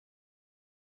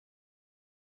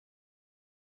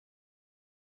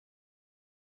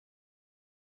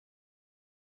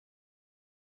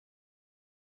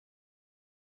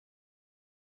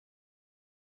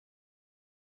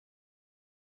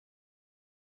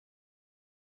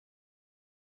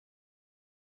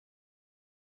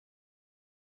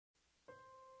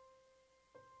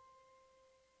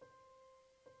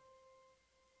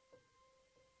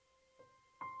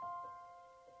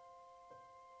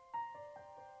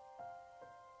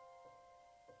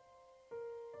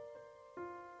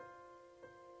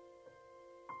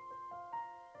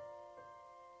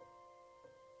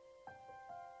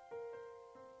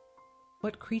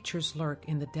What creatures lurk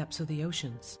in the depths of the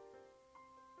oceans?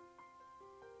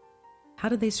 How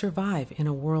do they survive in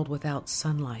a world without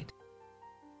sunlight,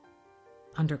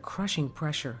 under crushing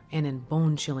pressure and in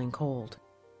bone-chilling cold?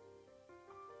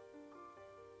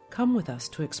 Come with us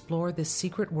to explore this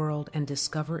secret world and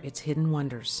discover its hidden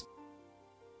wonders.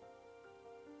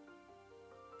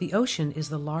 The ocean is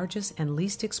the largest and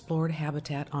least explored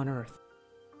habitat on Earth.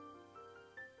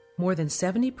 More than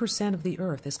 70% of the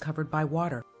Earth is covered by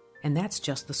water, and that's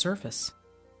just the surface.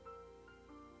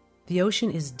 The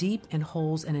ocean is deep and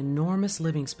holds an enormous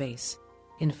living space.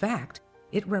 In fact,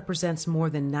 it represents more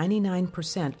than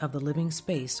 99% of the living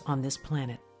space on this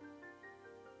planet.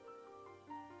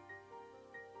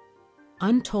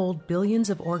 Untold billions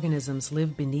of organisms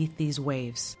live beneath these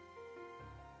waves.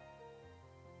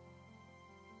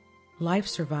 Life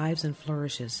survives and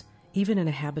flourishes, even in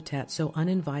a habitat so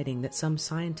uninviting that some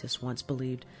scientists once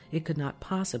believed it could not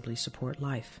possibly support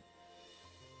life.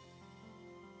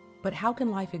 But how can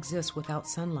life exist without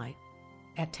sunlight,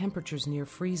 at temperatures near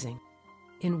freezing,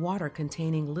 in water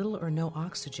containing little or no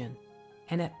oxygen,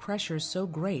 and at pressures so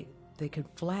great they could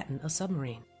flatten a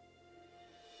submarine?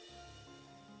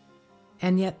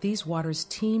 And yet these waters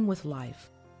teem with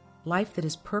life, life that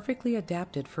is perfectly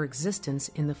adapted for existence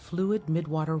in the fluid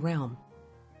midwater realm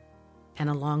and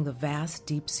along the vast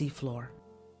deep sea floor.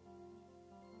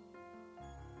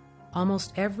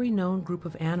 Almost every known group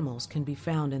of animals can be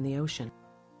found in the ocean.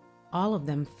 All of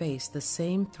them face the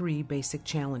same three basic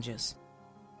challenges: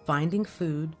 finding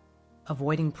food,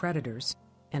 avoiding predators,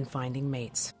 and finding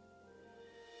mates.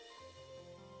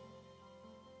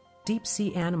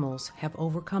 Deep-sea animals have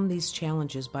overcome these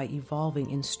challenges by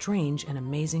evolving in strange and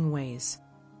amazing ways.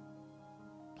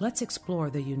 Let's explore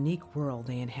the unique world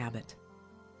they inhabit.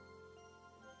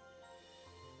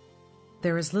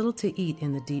 There is little to eat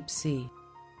in the deep sea.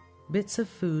 Bits of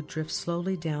food drift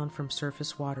slowly down from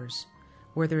surface waters,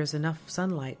 where there is enough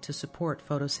sunlight to support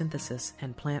photosynthesis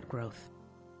and plant growth.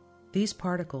 These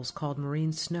particles, called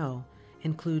marine snow,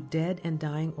 include dead and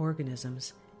dying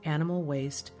organisms, animal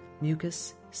waste,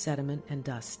 mucus, sediment, and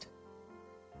dust.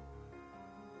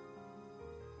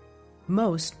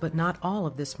 Most, but not all,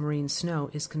 of this marine snow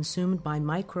is consumed by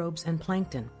microbes and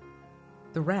plankton.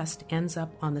 The rest ends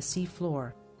up on the sea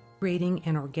floor, creating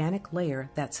an organic layer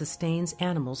that sustains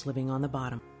animals living on the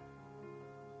bottom.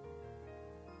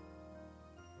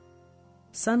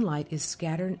 Sunlight is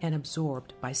scattered and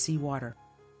absorbed by seawater.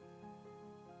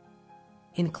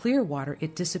 In clear water,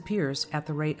 it disappears at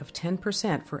the rate of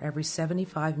 10% for every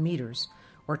 75 meters,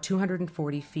 or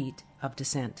 240 feet of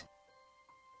descent.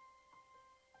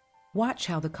 Watch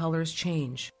how the colors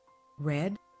change.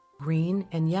 Red, green,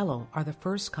 and yellow are the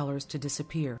first colors to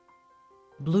disappear.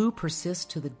 Blue persists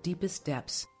to the deepest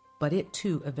depths, but it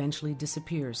too eventually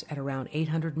disappears at around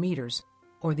 800 meters,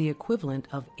 or the equivalent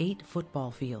of 8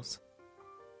 football fields.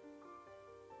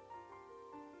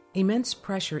 Immense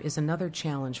pressure is another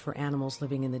challenge for animals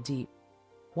living in the deep.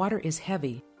 Water is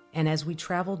heavy, and as we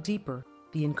travel deeper,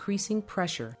 the increasing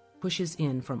pressure pushes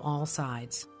in from all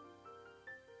sides.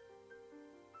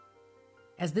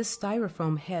 As this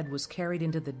styrofoam head was carried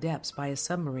into the depths by a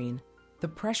submarine, the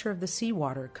pressure of the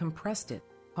seawater compressed it,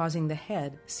 causing the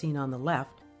head, seen on the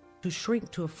left, to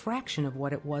shrink to a fraction of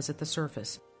what it was at the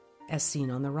surface, as seen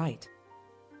on the right.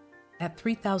 At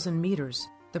 3,000 meters,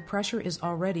 the pressure is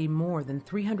already more than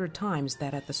 300 times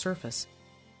that at the surface.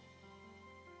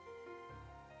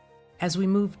 As we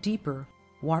move deeper,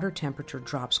 water temperature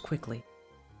drops quickly.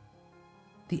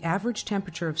 The average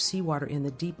temperature of seawater in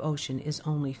the deep ocean is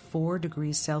only 4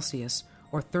 degrees Celsius,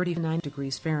 or 39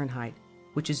 degrees Fahrenheit,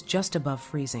 which is just above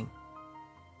freezing.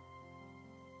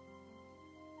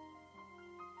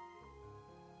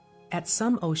 At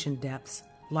some ocean depths,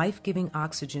 life-giving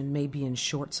oxygen may be in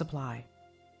short supply.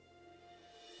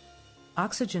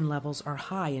 Oxygen levels are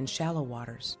high in shallow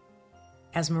waters.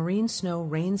 As marine snow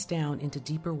rains down into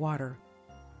deeper water,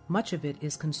 much of it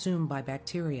is consumed by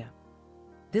bacteria.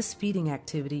 This feeding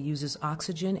activity uses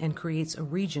oxygen and creates a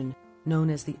region known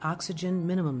as the oxygen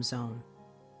minimum zone.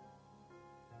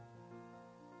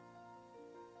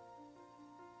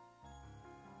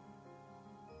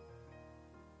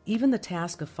 Even the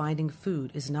task of finding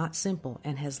food is not simple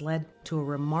and has led to a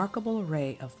remarkable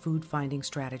array of food-finding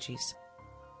strategies.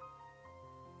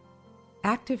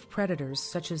 Active predators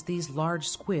such as these large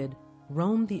squid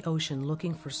roam the ocean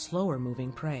looking for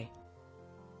slower-moving prey.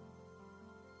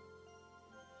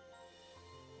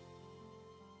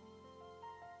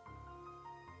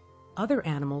 Other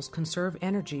animals conserve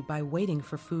energy by waiting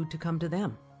for food to come to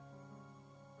them.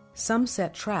 Some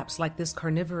set traps like this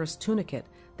carnivorous tunicate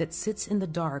that sits in the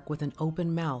dark with an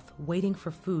open mouth waiting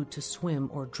for food to swim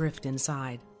or drift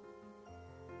inside.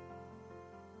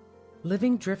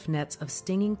 Living drift nets of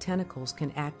stinging tentacles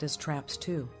can act as traps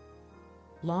too.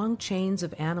 Long chains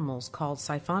of animals called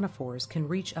siphonophores can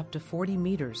reach up to 40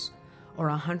 meters or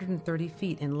 130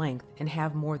 feet in length and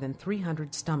have more than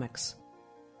 300 stomachs.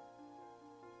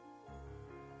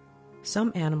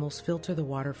 Some animals filter the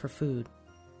water for food.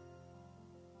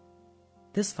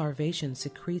 This larvation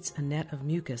secretes a net of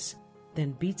mucus,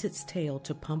 then beats its tail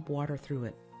to pump water through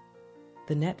it.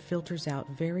 The net filters out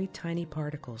very tiny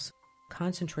particles,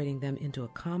 concentrating them into a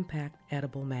compact,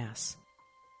 edible mass.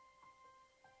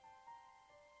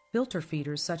 Filter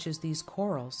feeders such as these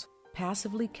corals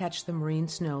passively catch the marine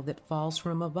snow that falls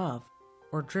from above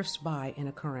or drifts by in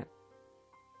a current.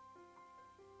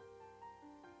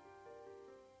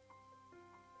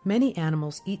 Many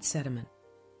animals eat sediment.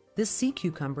 This sea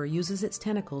cucumber uses its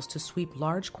tentacles to sweep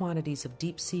large quantities of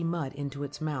deep-sea mud into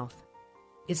its mouth.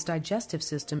 Its digestive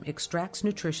system extracts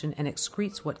nutrition and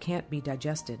excretes what can't be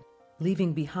digested,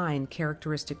 leaving behind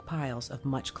characteristic piles of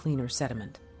much cleaner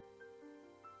sediment.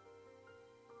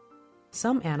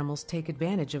 Some animals take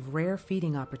advantage of rare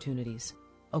feeding opportunities.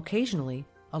 Occasionally,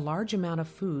 a large amount of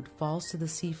food falls to the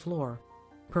sea floor,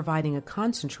 providing a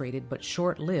concentrated but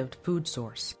short-lived food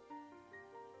source.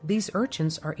 These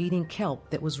urchins are eating kelp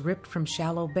that was ripped from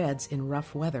shallow beds in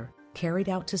rough weather, carried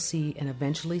out to sea, and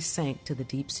eventually sank to the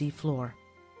deep-sea floor.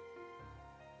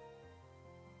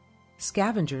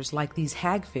 Scavengers like these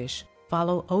hagfish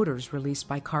follow odors released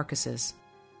by carcasses.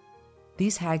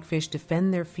 These hagfish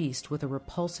defend their feast with a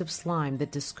repulsive slime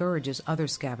that discourages other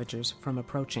scavengers from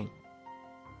approaching.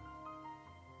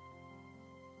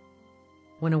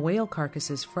 When a whale carcass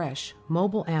is fresh,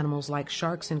 mobile animals like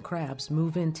sharks and crabs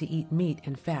move in to eat meat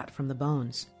and fat from the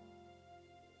bones.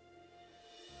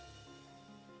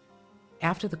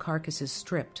 After the carcass is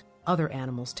stripped, other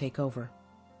animals take over.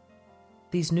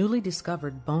 These newly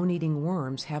discovered bone-eating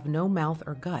worms have no mouth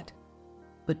or gut,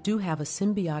 but do have a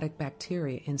symbiotic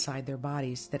bacteria inside their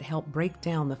bodies that help break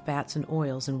down the fats and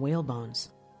oils in whale bones.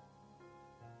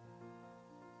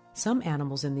 Some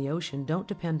animals in the ocean don't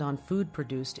depend on food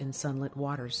produced in sunlit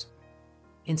waters.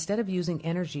 Instead of using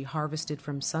energy harvested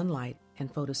from sunlight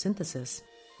and photosynthesis,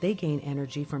 they gain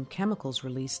energy from chemicals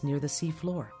released near the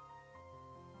seafloor.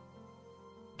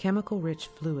 Chemical-rich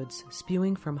fluids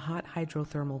spewing from hot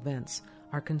hydrothermal vents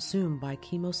are consumed by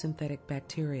chemosynthetic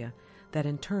bacteria that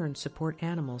in turn support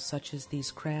animals such as these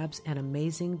crabs and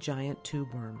amazing giant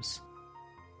tube worms.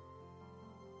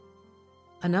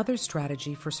 Another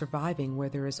strategy for surviving where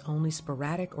there is only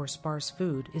sporadic or sparse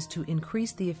food is to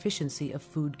increase the efficiency of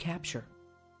food capture.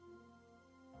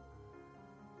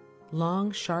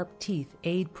 Long, sharp teeth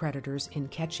aid predators in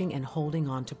catching and holding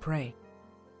on to prey.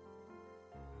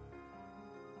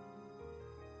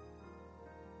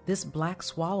 This black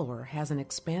swallower has an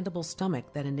expandable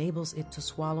stomach that enables it to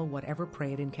swallow whatever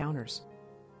prey it encounters.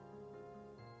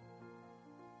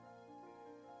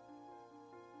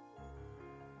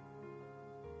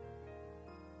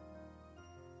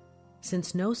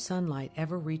 Since no sunlight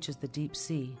ever reaches the deep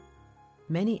sea,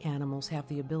 many animals have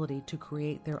the ability to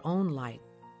create their own light,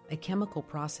 a chemical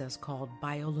process called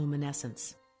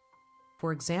bioluminescence.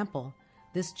 For example,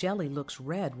 this jelly looks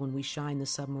red when we shine the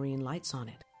submarine lights on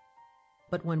it.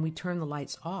 But when we turn the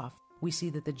lights off, we see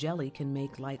that the jelly can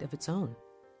make light of its own.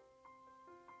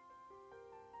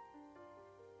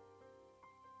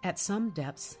 At some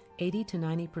depths, 80 to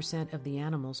 90% of the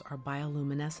animals are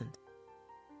bioluminescent.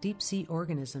 Deep-sea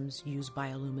organisms use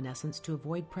bioluminescence to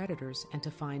avoid predators and to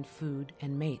find food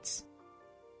and mates.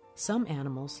 Some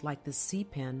animals, like the sea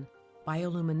pen,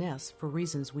 bioluminesce for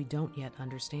reasons we don't yet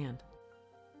understand.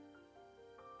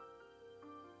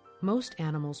 Most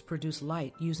animals produce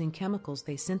light using chemicals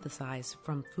they synthesize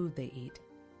from food they eat,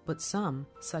 but some,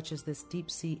 such as this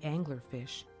deep-sea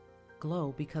anglerfish,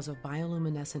 glow because of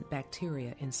bioluminescent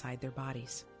bacteria inside their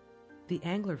bodies. The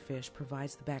anglerfish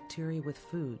provides the bacteria with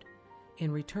food.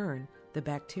 In return, the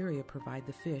bacteria provide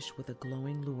the fish with a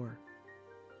glowing lure.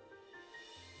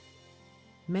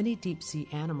 Many deep-sea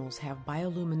animals have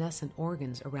bioluminescent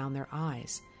organs around their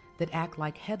eyes that act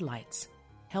like headlights,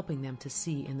 helping them to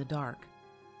see in the dark.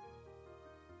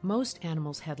 Most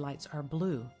animals' headlights are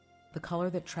blue, the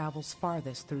color that travels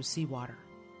farthest through seawater.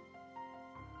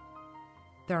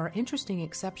 There are interesting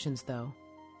exceptions, though.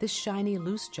 This shiny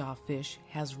loosejaw fish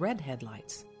has red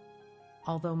headlights.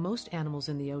 Although most animals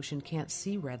in the ocean can't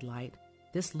see red light,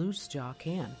 this loosejaw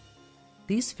can.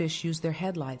 These fish use their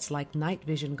headlights like night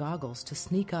vision goggles to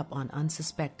sneak up on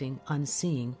unsuspecting,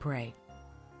 unseeing prey.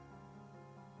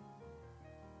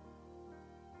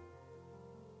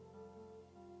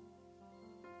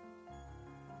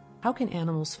 How can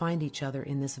animals find each other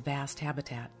in this vast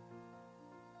habitat?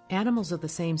 Animals of the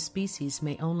same species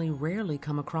may only rarely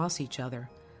come across each other,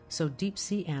 so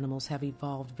deep-sea animals have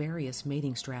evolved various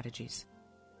mating strategies.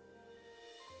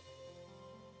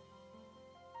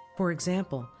 For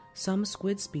example, some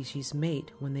squid species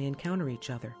mate when they encounter each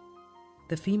other.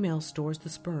 The female stores the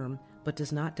sperm but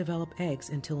does not develop eggs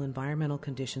until environmental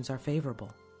conditions are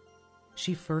favorable.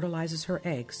 She fertilizes her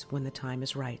eggs when the time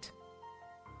is right.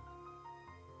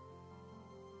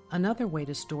 Another way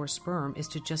to store sperm is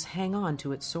to just hang on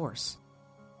to its source.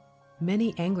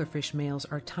 Many anglerfish males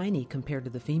are tiny compared to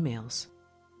the females.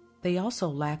 They also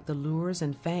lack the lures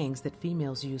and fangs that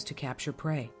females use to capture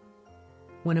prey.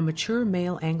 When a mature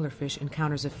male anglerfish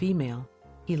encounters a female,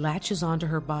 he latches onto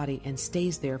her body and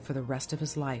stays there for the rest of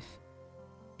his life.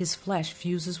 His flesh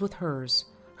fuses with hers,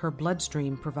 her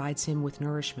bloodstream provides him with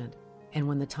nourishment, and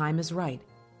when the time is right,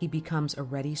 he becomes a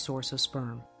ready source of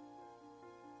sperm.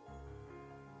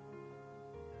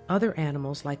 Other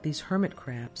animals, like these hermit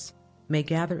crabs, may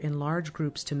gather in large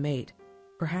groups to mate,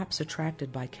 perhaps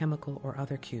attracted by chemical or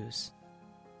other cues.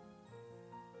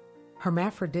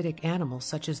 Hermaphroditic animals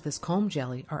such as this comb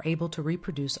jelly are able to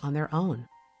reproduce on their own,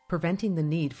 preventing the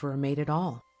need for a mate at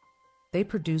all. They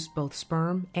produce both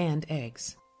sperm and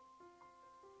eggs.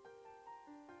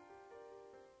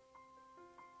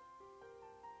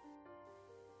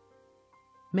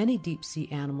 Many deep-sea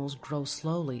animals grow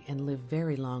slowly and live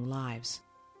very long lives.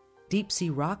 Deep-sea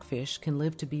rockfish can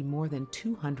live to be more than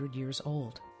 200 years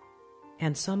old,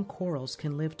 and some corals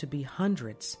can live to be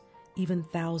hundreds, even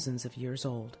thousands of years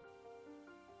old.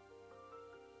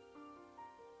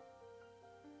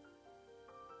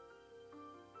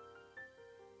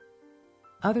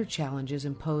 Other challenges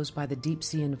imposed by the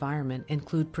deep-sea environment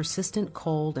include persistent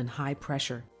cold and high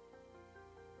pressure.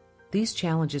 These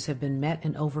challenges have been met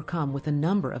and overcome with a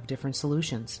number of different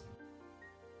solutions.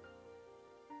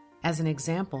 As an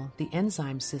example, the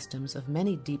enzyme systems of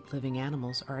many deep-living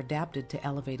animals are adapted to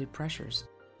elevated pressures,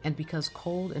 and because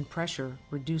cold and pressure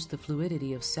reduce the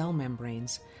fluidity of cell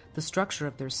membranes, the structure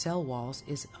of their cell walls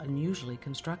is unusually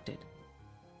constructed.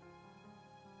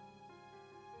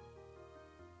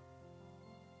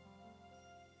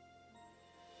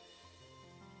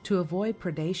 To avoid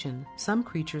predation, some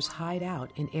creatures hide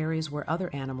out in areas where other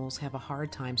animals have a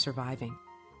hard time surviving.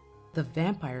 The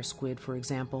vampire squid, for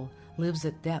example, lives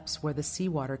at depths where the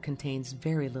seawater contains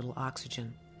very little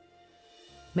oxygen.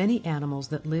 Many animals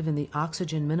that live in the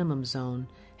oxygen minimum zone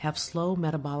have slow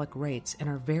metabolic rates and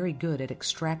are very good at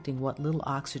extracting what little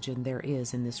oxygen there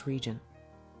is in this region.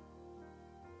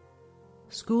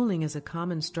 Schooling is a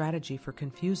common strategy for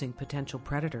confusing potential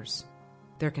predators.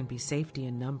 There can be safety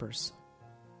in numbers.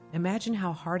 Imagine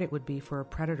how hard it would be for a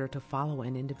predator to follow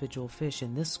an individual fish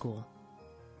in this school.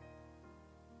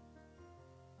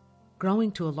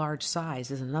 Growing to a large size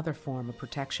is another form of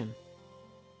protection.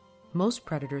 Most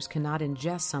predators cannot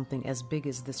ingest something as big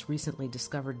as this recently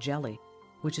discovered jelly,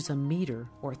 which is 1 meter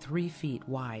or 3 feet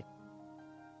wide.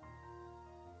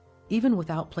 Even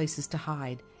without places to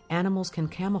hide, animals can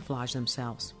camouflage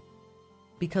themselves.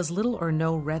 Because little or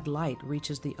no red light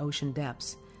reaches the ocean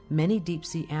depths, many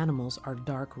deep-sea animals are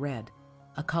dark red,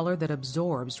 a color that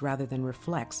absorbs rather than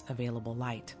reflects available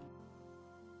light.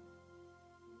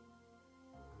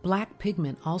 Black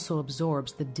pigment also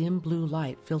absorbs the dim blue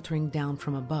light filtering down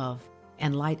from above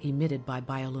and light emitted by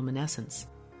bioluminescence.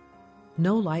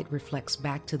 No light reflects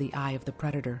back to the eye of the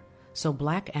predator, so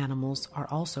black animals are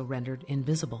also rendered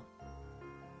invisible.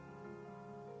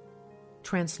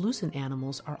 Translucent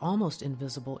animals are almost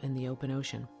invisible in the open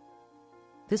ocean.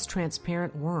 This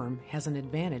transparent worm has an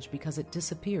advantage because it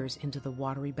disappears into the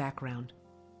watery background.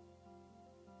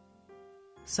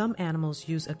 Some animals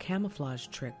use a camouflage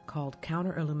trick called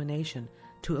counter-illumination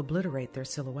to obliterate their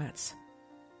silhouettes.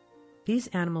 These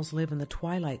animals live in the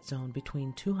twilight zone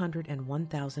between 200 and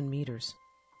 1,000 meters,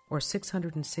 or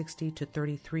 660 to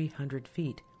 3,300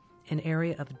 feet, an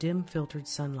area of dim filtered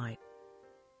sunlight.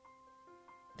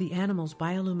 The animal's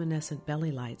bioluminescent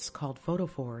belly lights, called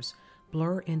photophores,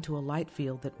 blur into a light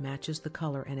field that matches the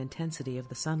color and intensity of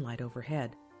the sunlight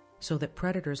overhead, so that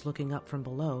predators looking up from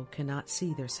below cannot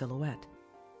see their silhouette.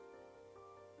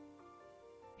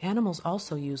 Animals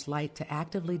also use light to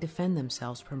actively defend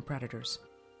themselves from predators.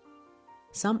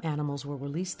 Some animals will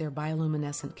release their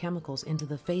bioluminescent chemicals into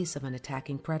the face of an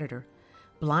attacking predator,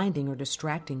 blinding or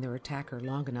distracting their attacker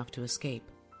long enough to escape.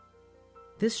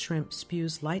 This shrimp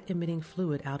spews light-emitting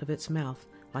fluid out of its mouth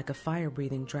like a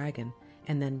fire-breathing dragon,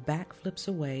 and then backflips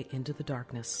away into the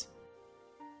darkness.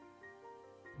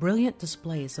 Brilliant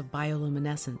displays of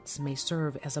bioluminescence may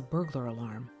serve as a burglar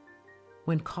alarm.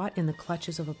 When caught in the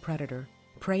clutches of a predator,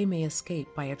 prey may escape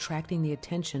by attracting the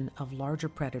attention of larger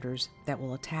predators that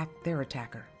will attack their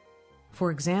attacker. For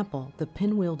example, the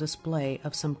pinwheel display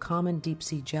of some common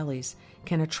deep-sea jellies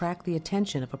can attract the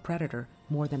attention of a predator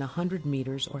more than 100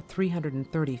 meters or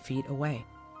 330 feet away.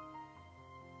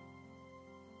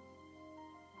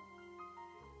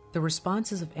 The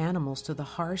responses of animals to the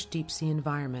harsh deep-sea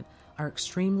environment are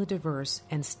extremely diverse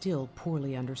and still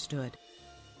poorly understood.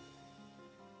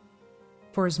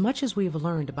 For as much as we've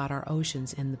learned about our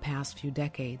oceans in the past few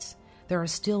decades, there are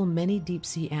still many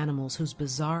deep-sea animals whose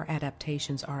bizarre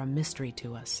adaptations are a mystery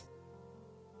to us.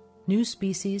 New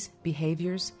species,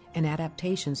 behaviors, and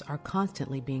adaptations are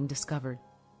constantly being discovered.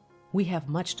 We have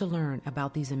much to learn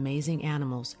about these amazing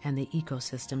animals and the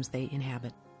ecosystems they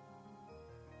inhabit.